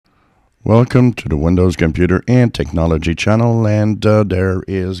Welcome to the Windows Computer and Technology channel, and there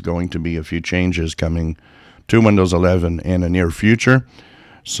is going to be a few changes coming to Windows 11 in the near future.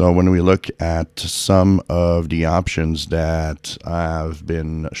 So when we look at some of the options that have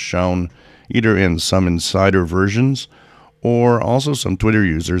been shown either in some insider versions or also some Twitter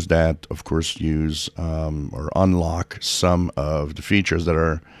users that of course use or unlock some of the features that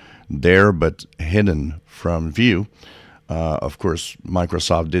are there but hidden from view. Of course,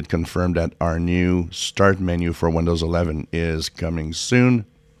 Microsoft did confirm that our new Start menu for Windows 11 is coming soon.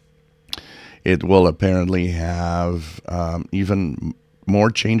 It will apparently have even more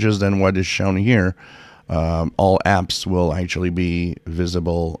changes than what is shown here. All apps will actually be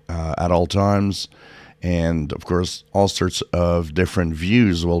visible at all times. And of course, all sorts of different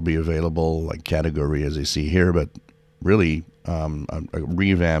views will be available, like category as you see here, but really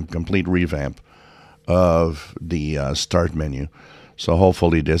a complete revamp of the Start menu. So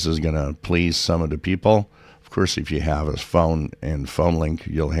hopefully this is going to please some of the people. Of course, if you have a phone and phone link,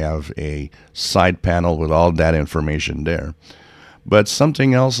 you'll have a side panel with all that information there. But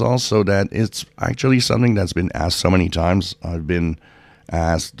something else also that it's actually something that's been asked so many times. I've been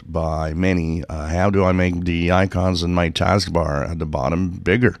asked by many, how do I make the icons in my taskbar at the bottom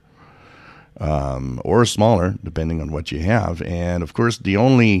bigger or smaller, depending on what you have? And of course, the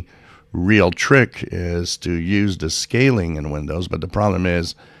only real trick is to use the scaling in Windows, but the problem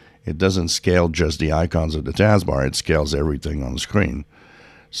is it doesn't scale just the icons of the taskbar, it scales everything on the screen.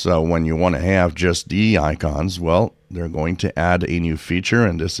 So when you want to have just the icons, well, they're going to add a new feature,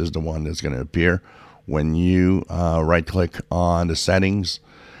 and this is the one that's going to appear when you right click on the settings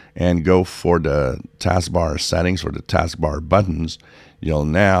and go for the taskbar settings for the taskbar buttons. You'll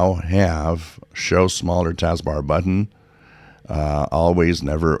now have show smaller taskbar button, always,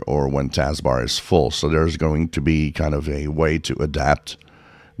 never, or when taskbar is full. So there's going to be kind of a way to adapt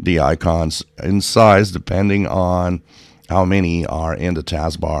the icons in size depending on how many are in the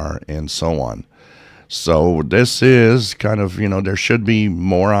taskbar and so on. So this is kind of, there should be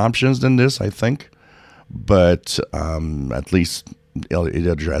more options than this, I think, but at least it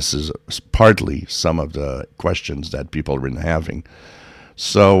addresses partly some of the questions that people have been having.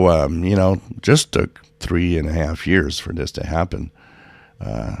 So, just took 3.5 years for this to happen.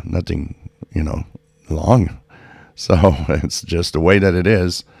 Nothing, long. So it's just the way that it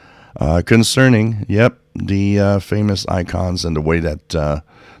is. Concerning, yep, the famous icons and the way that the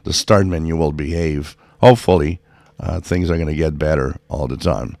Start menu will behave. Hopefully, things are going to get better all the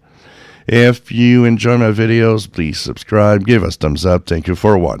time. If you enjoy my videos, please subscribe, give us thumbs up. Thank you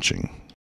for watching.